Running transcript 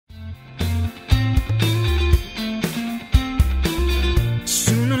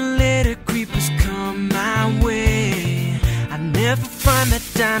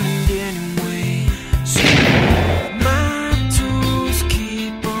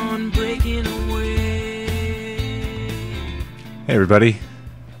Hey everybody,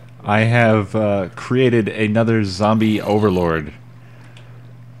 I have created another zombie overlord.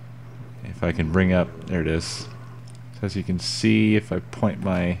 If I can bring up, there it is. So as you can see, if I point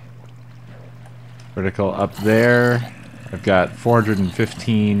my vertical up there, I've got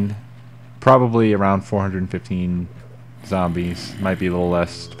 415, probably around 415 zombies. Might be a little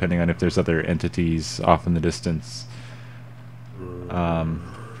less depending on if there's other entities off in the distance. So I'm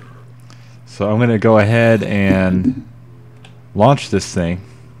going to go ahead and launch this thing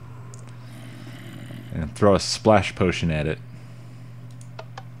and throw a splash potion at it.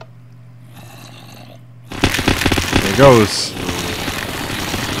 There it goes.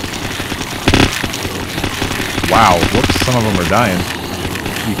 Wow, whoops, some of them are dying.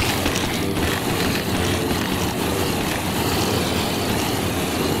 Eek.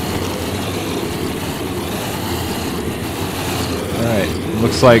 Alright,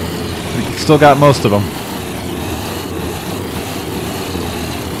 looks like we still got most of them.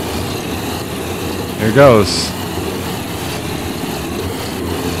 There it goes.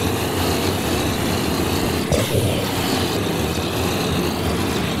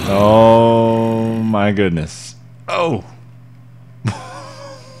 Oh my goodness. Oh.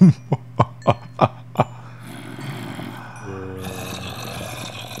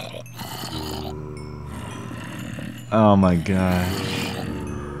 Oh my gosh.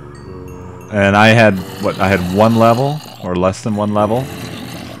 And I had I had one level or less than one level.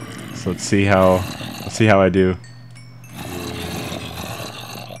 So let's see how I do.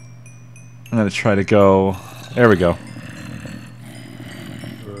 I'm gonna try to go. There we go.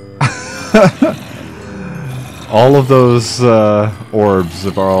 All of those orbs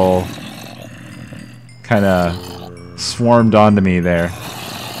have all kind of swarmed onto me there,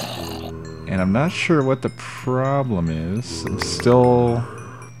 and I'm not sure what the problem is. I'm still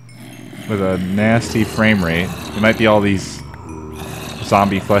with a nasty frame rate. It might be all these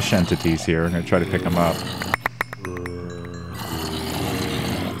zombie flesh entities here. I'm gonna try to pick them up.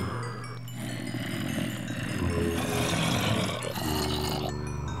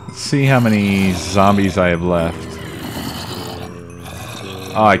 Let's see how many zombies I have left.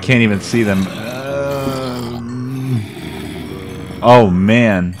 Oh, I can't even see them. Oh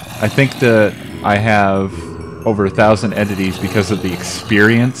man, I think that I have over 1,000 entities because of the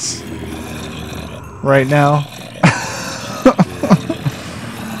experience right now.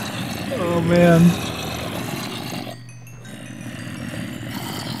 Oh man.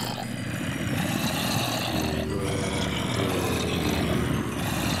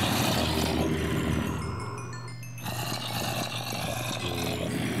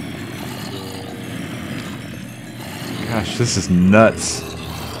 Gosh, this is nuts.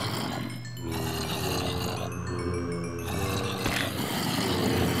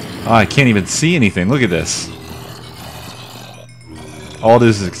 Oh, I can't even see anything. Look at this. All it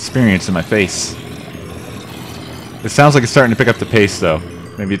is experience in my face. It sounds like it's starting to pick up the pace, though.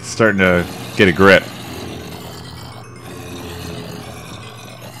 Maybe it's starting to get a grip.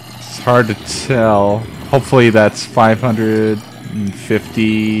 It's hard to tell. Hopefully that's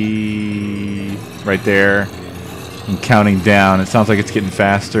 550 right there. I'm counting down. It sounds like it's getting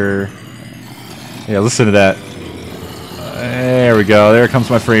faster. Yeah, listen to that. There we go. There comes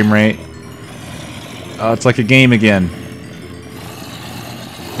my frame rate. Oh, it's like a game again.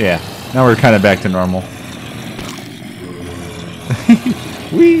 Yeah, now we're kind of back to normal.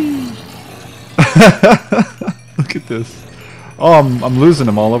 Whee! Look at this. Oh, I'm losing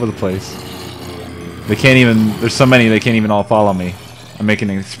them all over the place. They can't even, there's so many they can't even all follow me. I'm making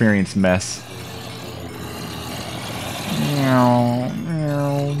an experience mess.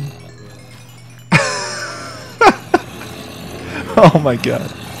 Oh my god.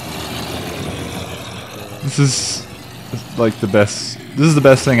 This is like the best. This is the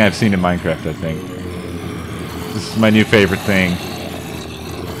best thing I've seen in Minecraft, I think. This is my new favorite thing.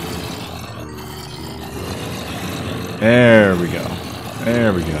 There we go.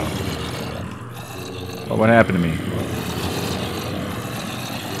 There we go. Oh, what happened to me?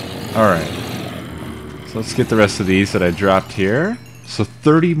 Alright. So let's get the rest of these that I dropped here. So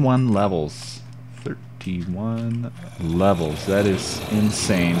 31 levels. 31 levels. That is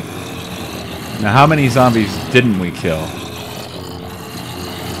insane. Now, how many zombies didn't we kill?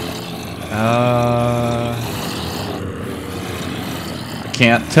 I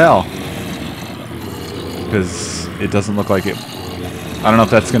can't tell. Because it doesn't look like it. I don't know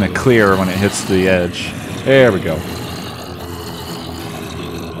if that's going to clear when it hits the edge. There we go.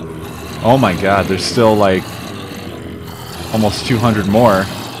 Oh my god, there's still like almost 200 more.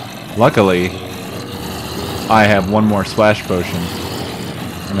 Luckily, I have one more splash potion.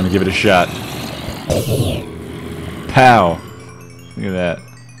 I'm gonna give it a shot. Pow! Look at that.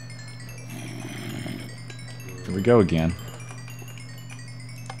 Here we go again.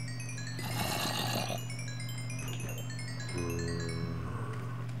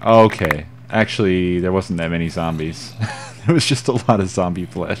 Okay. Actually, there wasn't that many zombies. There was just a lot of zombie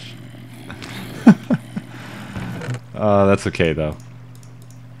flesh. That's okay, though.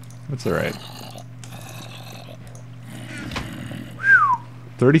 That's alright.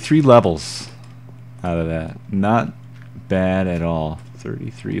 33 levels out of that. Not bad at all.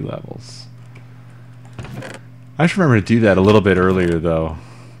 33 levels. I just remember to do that a little bit earlier, though,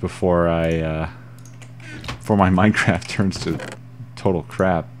 before my Minecraft turns to total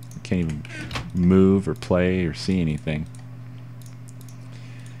crap. I can't even move or play or see anything.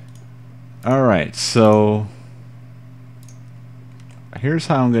 Alright, so here's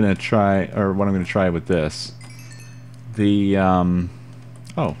how I'm gonna try, or what I'm gonna try with this. The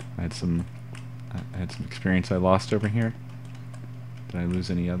oh, I had some experience I lost over here. Did I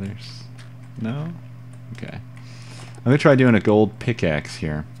lose any others? No? Okay. I'm gonna try doing a gold pickaxe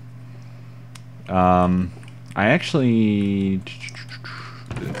here. I actually,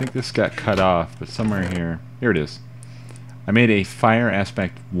 I think this got cut off, but somewhere here it is. I made a Fire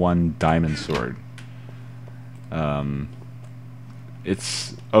Aspect 1 diamond sword.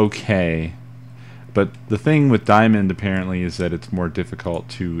 It's okay, but the thing with diamond apparently is that it's more difficult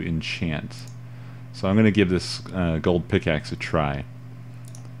to enchant. So I'm going to give this gold pickaxe a try.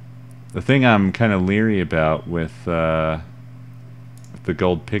 The thing I'm kind of leery about with the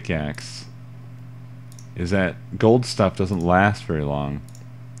gold pickaxe is that gold stuff doesn't last very long.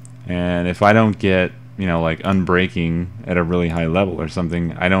 And if I don't get, you know, like unbreaking at a really high level or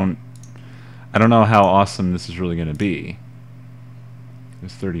something, I don't know how awesome this is really going to be.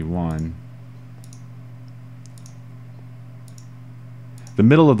 There's 31. The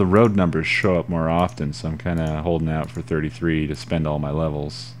middle of the road numbers show up more often, so I'm kind of holding out for 33 to spend all my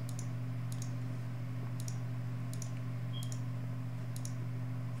levels.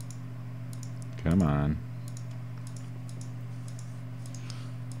 Come on.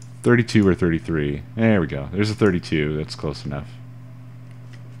 32 or 33. There we go. There's a 32. That's close enough.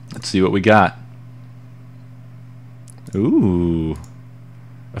 Let's see what we got. Ooh.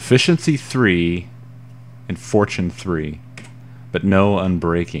 Efficiency 3 and Fortune 3. But no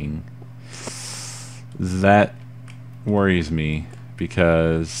unbreaking. That worries me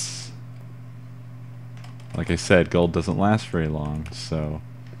because, like I said, gold doesn't last very long, so...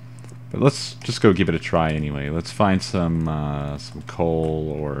 But let's just go give it a try anyway. Let's find some coal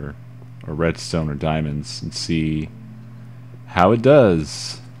or redstone or diamonds and see how it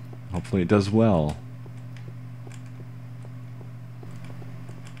does. Hopefully it does well.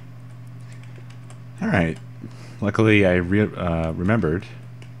 Alright. Luckily I remembered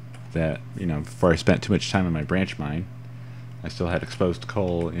that, you know, before I spent too much time on my branch mine, I still had exposed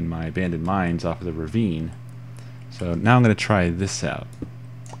coal in my abandoned mines off of the ravine. So now I'm going to try this out.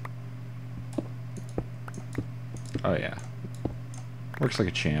 Oh yeah. Works like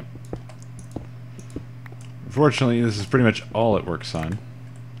a champ. Unfortunately, this is pretty much all it works on,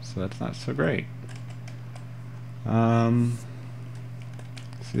 so that's not so great. See,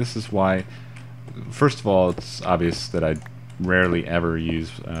 this is why... First of all, it's obvious that I rarely ever use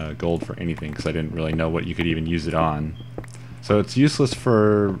gold for anything, because I didn't really know what you could even use it on. So it's useless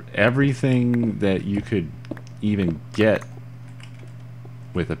for everything that you could even get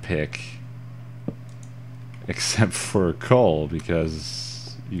with a pick. Except for coal,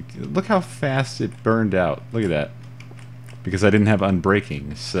 because look how fast it burned out. Look at that. Because I didn't have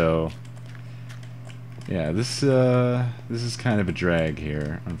unbreaking, so yeah, this is kind of a drag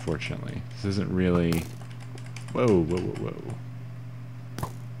here, unfortunately. This isn't really... Whoa, whoa, whoa, whoa.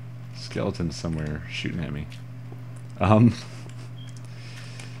 Skeleton somewhere shooting at me.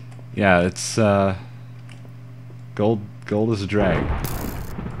 Yeah, it's gold is a drag.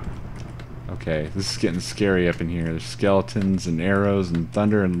 Okay, this is getting scary up in here. There's skeletons and arrows and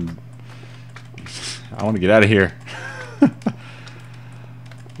thunder, and I want to get out of here.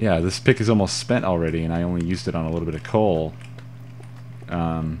 Yeah, this pick is almost spent already, and I only used it on a little bit of coal.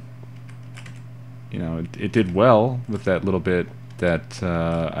 You know, it did well with that little bit that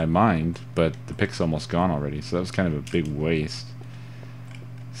I mined, but the pick's almost gone already, so that was kind of a big waste.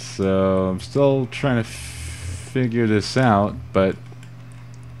 So I'm still trying to figure this out, but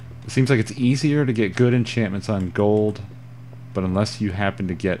it seems like it's easier to get good enchantments on gold, but unless you happen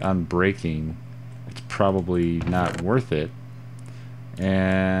to get unbreaking, it's probably not worth it.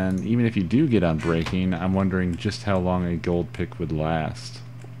 And even if you do get unbreaking, I'm wondering just how long a gold pick would last,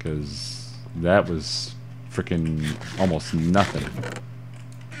 because that was frickin' almost nothing.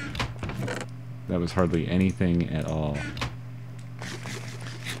 That was hardly anything at all.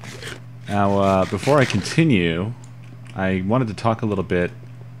 Now, before I continue, I wanted to talk a little bit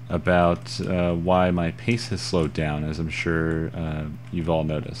about why my pace has slowed down, as I'm sure you've all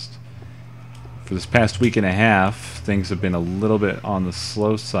noticed. For this past week and a half, things have been a little bit on the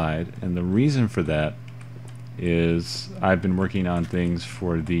slow side, and the reason for that is I've been working on things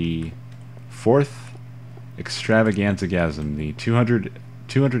for the 4th Extravaganzagasm, the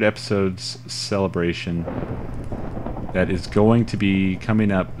 200 episodes celebration that is going to be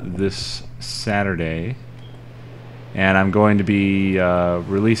coming up this Saturday. And I'm going to be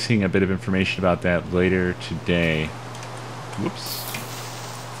releasing a bit of information about that later today. Whoops.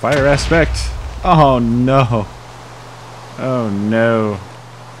 Fire aspect! Oh no! Oh no.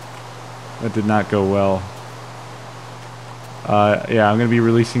 That did not go well. Yeah, I'm going to be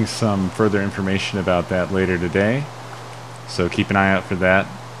releasing some further information about that later today. So keep an eye out for that.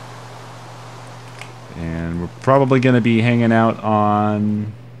 And we're probably going to be hanging out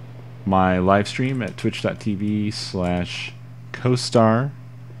on my live stream at twitch.tv/CoStar.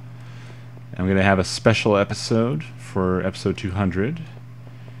 I'm going to have a special episode for episode 200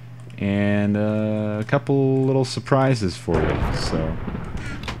 and a couple little surprises for you, so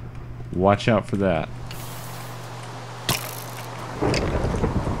watch out for that.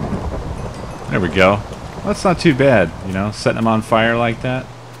 There we go. Well, that's not too bad, you know, setting them on fire like that.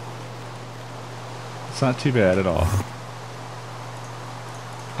 It's not too bad at all.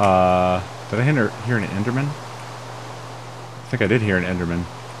 Did I hear an Enderman? I think I did hear an Enderman.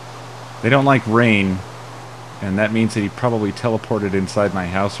 They don't like rain, and that means that he probably teleported inside my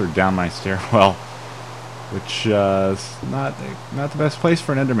house or down my stairwell, which is not the best place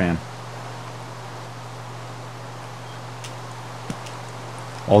for an Enderman.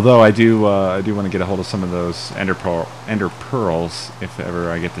 Although I do want to get a hold of some of those Ender Pearls if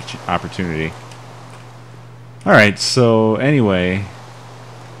ever I get the opportunity. All right, so anyway.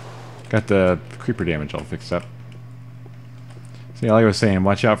 Got the creeper damage all fixed up. So yeah, like I was saying,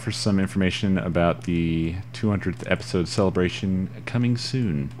 watch out for some information about the 200th episode celebration coming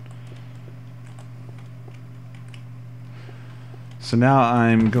soon. So now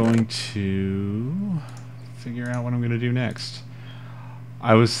I'm going to figure out what I'm going to do next.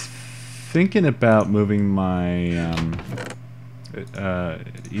 I was thinking about moving my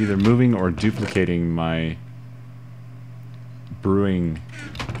either moving or duplicating my brewing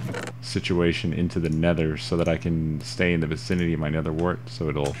situation into the nether so that I can stay in the vicinity of my nether wart,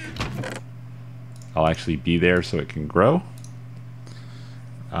 so I'll actually be there so it can grow.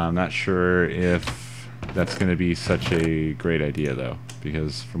 I'm not sure if that's going to be such a great idea though,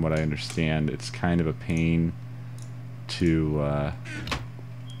 because from what I understand it's kind of a pain to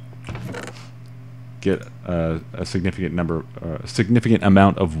get a significant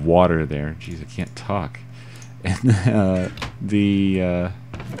amount of water there. Jeez, I can't talk. And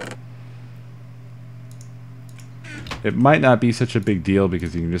it might not be such a big deal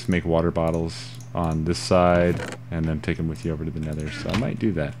because you can just make water bottles on this side and then take them with you over to the nether, so I might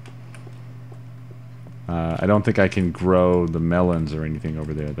do that. I don't think I can grow the melons or anything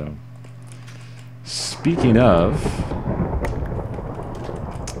over there though. Speaking of,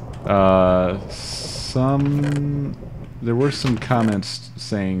 there were some comments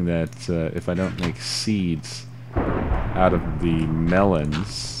saying that if I don't make seeds out of the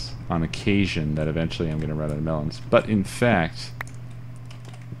melons on occasion, that eventually I'm going to run out of melons. But in fact,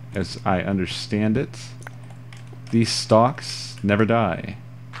 as I understand it, these stalks never die.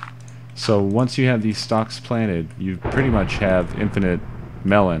 So once you have these stalks planted, you pretty much have infinite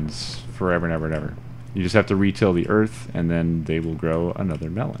melons forever and ever and ever. You just have to re-till the earth and then they will grow another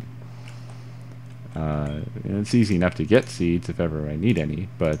melon. And it's easy enough to get seeds if ever I need any,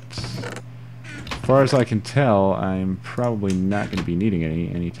 but as far as I can tell, I'm probably not going to be needing any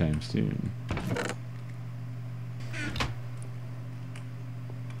anytime soon.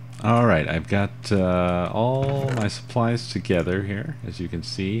 Alright, I've got all my supplies together here, as you can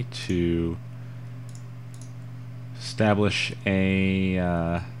see, to establish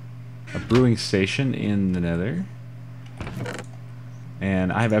a brewing station in the nether.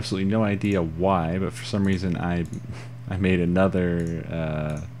 And I have absolutely no idea why, but for some reason I made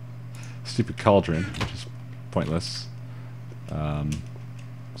another stupid cauldron, which is pointless. So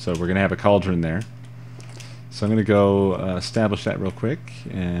we're going to have a cauldron there. So I'm going to go establish that real quick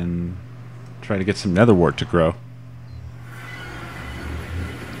and try to get some nether wart to grow.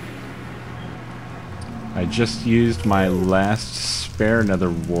 I just used my last spare nether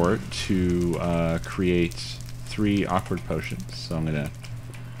wart to create 3 awkward potions. So I'm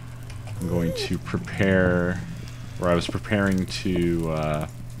going to prepare, or I was preparing to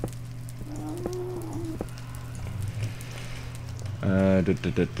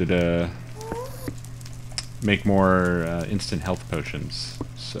make more instant health potions.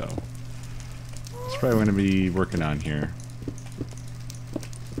 So that's probably what I'm going to be working on here.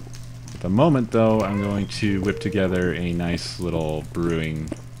 At the moment, though, I'm going to whip together a nice little brewing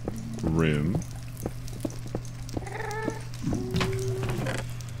room.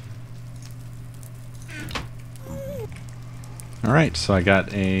 Alright, so I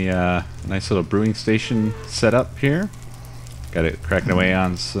got a nice little brewing station set up here. Got it cracking away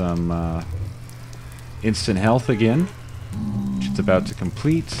on some instant health again, which it's about to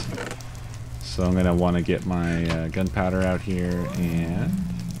complete. So I'm going to want to get my gunpowder out here and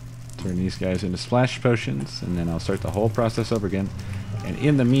turn these guys into splash potions, and then I'll start the whole process over again. And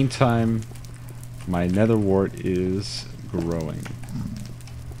in the meantime, my nether wart is growing.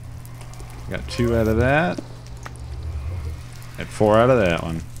 Got 2 out of that. Got 4 out of that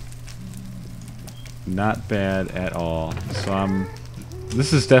one. Not bad at all. So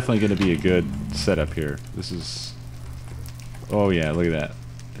this is definitely going to be a good setup here. This is... Oh yeah, look at that.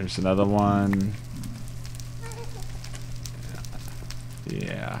 There's another one.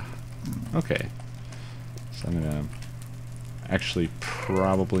 Yeah. Okay. So I'm going to actually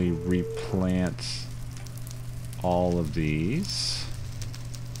probably replant all of these.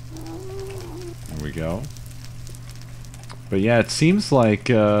 There we go. But yeah, it seems like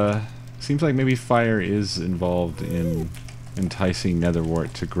maybe fire is involved in enticing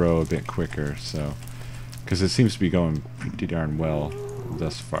netherwort to grow a bit quicker. So, because it seems to be going pretty darn well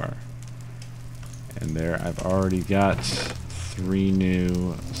thus far. And there, I've already got 3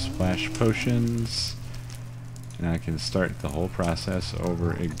 new splash potions, and I can start the whole process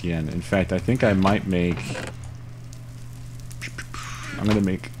over again. In fact, I think I might make... I'm gonna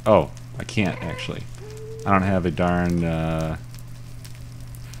make... Oh, I can't actually. I don't have a darn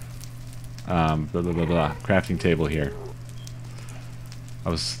crafting table here. I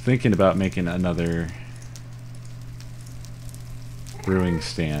was thinking about making another brewing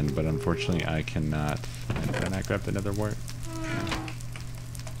stand, but unfortunately I cannot. Did I not grab another wart?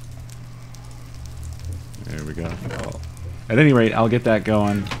 There we go. Oh. At any rate, I'll get that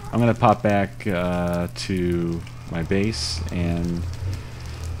going. I'm going to pop back to my base and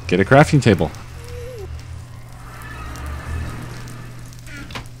get a crafting table.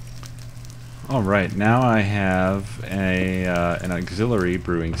 Alright, now I have an auxiliary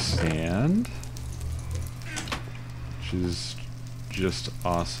brewing stand, which is just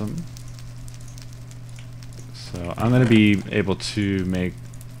awesome. So I'm going to be able to make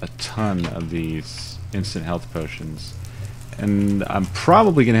a ton of these instant health potions, and I'm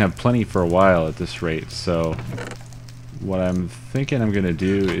probably going to have plenty for a while at this rate. So what I'm thinking I'm going to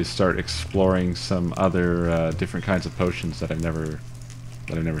do is start exploring some other different kinds of potions that I've never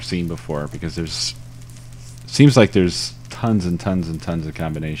seen before, because seems like there's tons and tons and tons of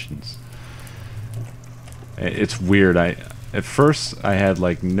combinations. It's weird. At first I had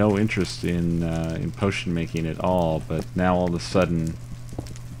like no interest in potion making at all, but now all of a sudden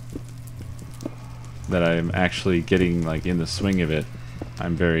that I'm actually getting like in the swing of it,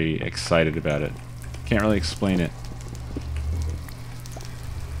 I'm very excited about it. Can't really explain it.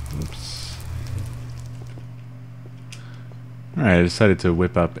 Oops. Alright, I decided to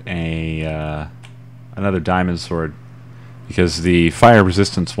whip up another diamond sword, because the fire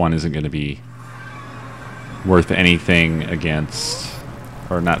resistance one isn't going to be worth anything against,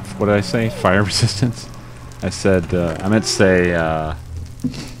 or not, what did I say? Fire resistance? I said, I meant to say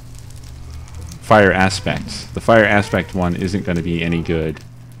fire aspect. The fire aspect one isn't going to be any good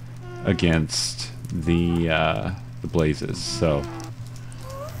against the blazes, so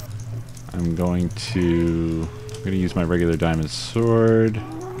I'm going to use my regular diamond sword.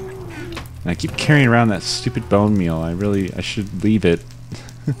 And I keep carrying around that stupid bone meal. I should leave it.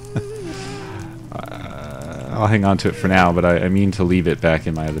 I'll hang on to it for now, but I mean to leave it back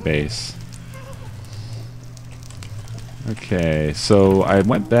in my other base. Okay, so I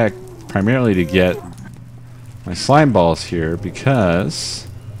went back primarily to get my slime balls here because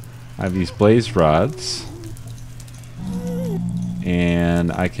I have these blaze rods,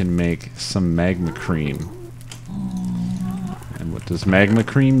 and I can make some magma cream. And what does magma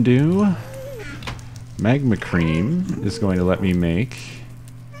cream do? Magma cream is going to let me make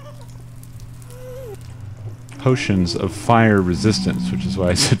potions of fire resistance, which is why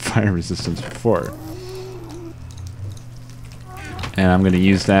I said fire resistance before. And I'm going to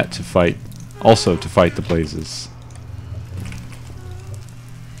use that to fight, also to fight the blazes.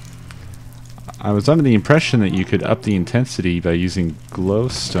 I was under the impression that you could up the intensity by using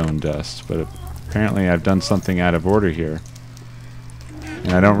glowstone dust, but apparently I've done something out of order here.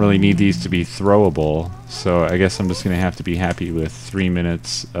 And I don't really need these to be throwable, so I guess I'm just going to have to be happy with 3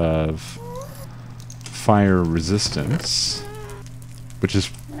 minutes of fire resistance, which is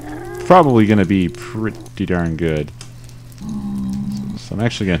probably going to be pretty darn good. So I'm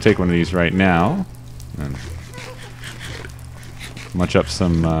actually going to take one of these right now and munch up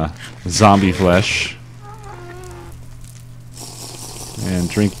some zombie flesh and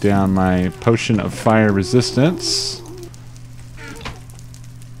drink down my potion of fire resistance.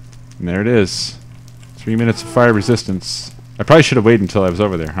 And there it is. 3 minutes of fire resistance. I probably should have waited until I was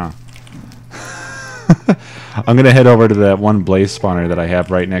over there, huh? I'm going to head over to that one blaze spawner that I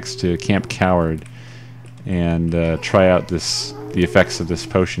have right next to Camp Coward and try out the effects of this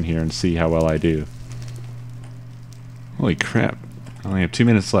potion here and see how well I do. Holy crap. I only have 2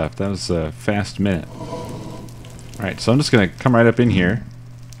 minutes left. That was a fast minute. Alright, so I'm just going to come right up in here.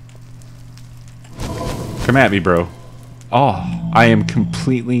 Come at me, bro. Oh, I am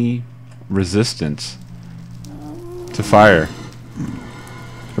completely resistant to fire.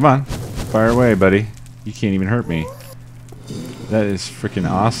 Come on. Fire away, buddy. You can't even hurt me. That is freaking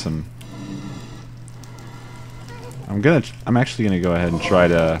awesome. I'm actually gonna go ahead and try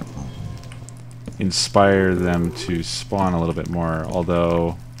to inspire them to spawn a little bit more,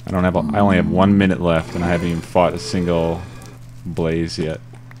 although I only have 1 minute left and I haven't even fought a single blaze yet.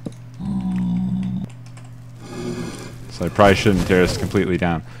 So I probably shouldn't tear this completely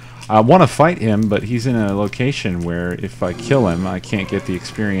down. I want to fight him, but he's in a location where if I kill him, I can't get the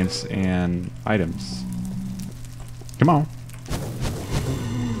experience and items. Come on.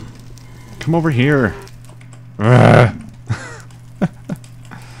 Come over here.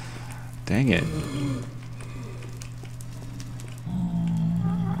 Dang it.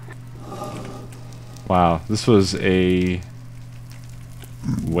 Wow, this was a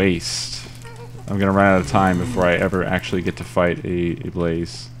waste. I'm gonna run out of time before I ever actually get to fight a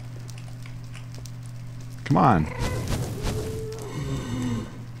blaze. Come on.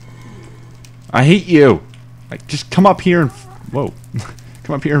 I hate you. Like, just come up here and whoa.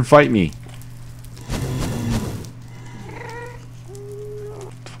 Come up here and fight me.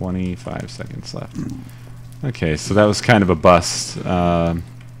 25 seconds left. Okay, so that was kind of a bust. I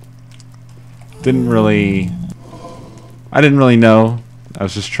didn't really know. I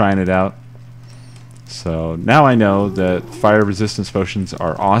was just trying it out. So now I know that fire resistance potions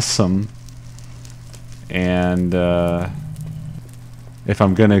are awesome. And if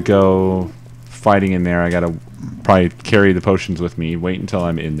I'm gonna go fighting in there, I gotta probably carry the potions with me, wait until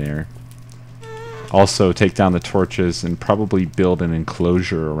I'm in there. Also take down the torches and probably build an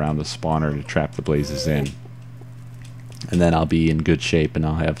enclosure around the spawner to trap the blazes in. And then I'll be in good shape and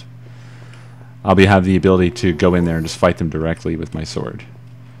I'll have the ability to go in there and just fight them directly with my sword.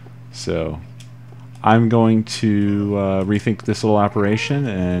 So I'm going to rethink this little operation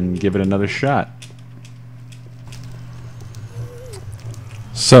and give it another shot.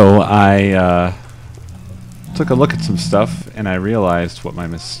 So I took a look at some stuff and I realized what my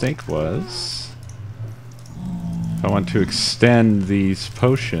mistake was. If I want to extend these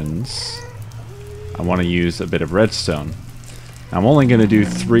potions, I want to use a bit of redstone. I'm only going to do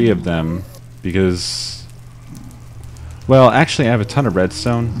 3 of them because, well, actually I have a ton of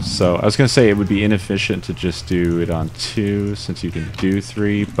redstone, so I was going to say it would be inefficient to just do it on 2 since you can do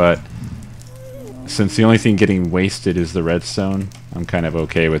 3, but since the only thing getting wasted is the redstone, I'm kind of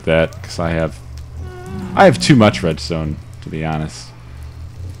okay with that because I have too much redstone, to be honest.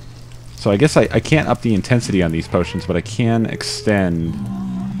 So I guess I can't up the intensity on these potions, but I can extend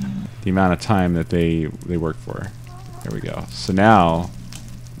the amount of time that they work for. There we go. So now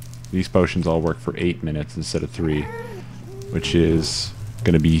these potions all work for 8 minutes instead of 3, which is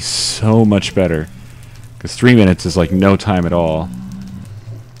going to be so much better because 3 minutes is like no time at all,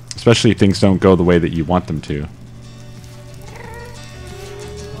 especially if things don't go the way that you want them to.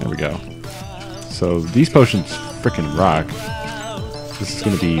 There we go. So these potions frickin' rock. This is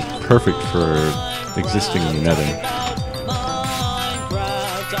going to be perfect for existing in the Nether.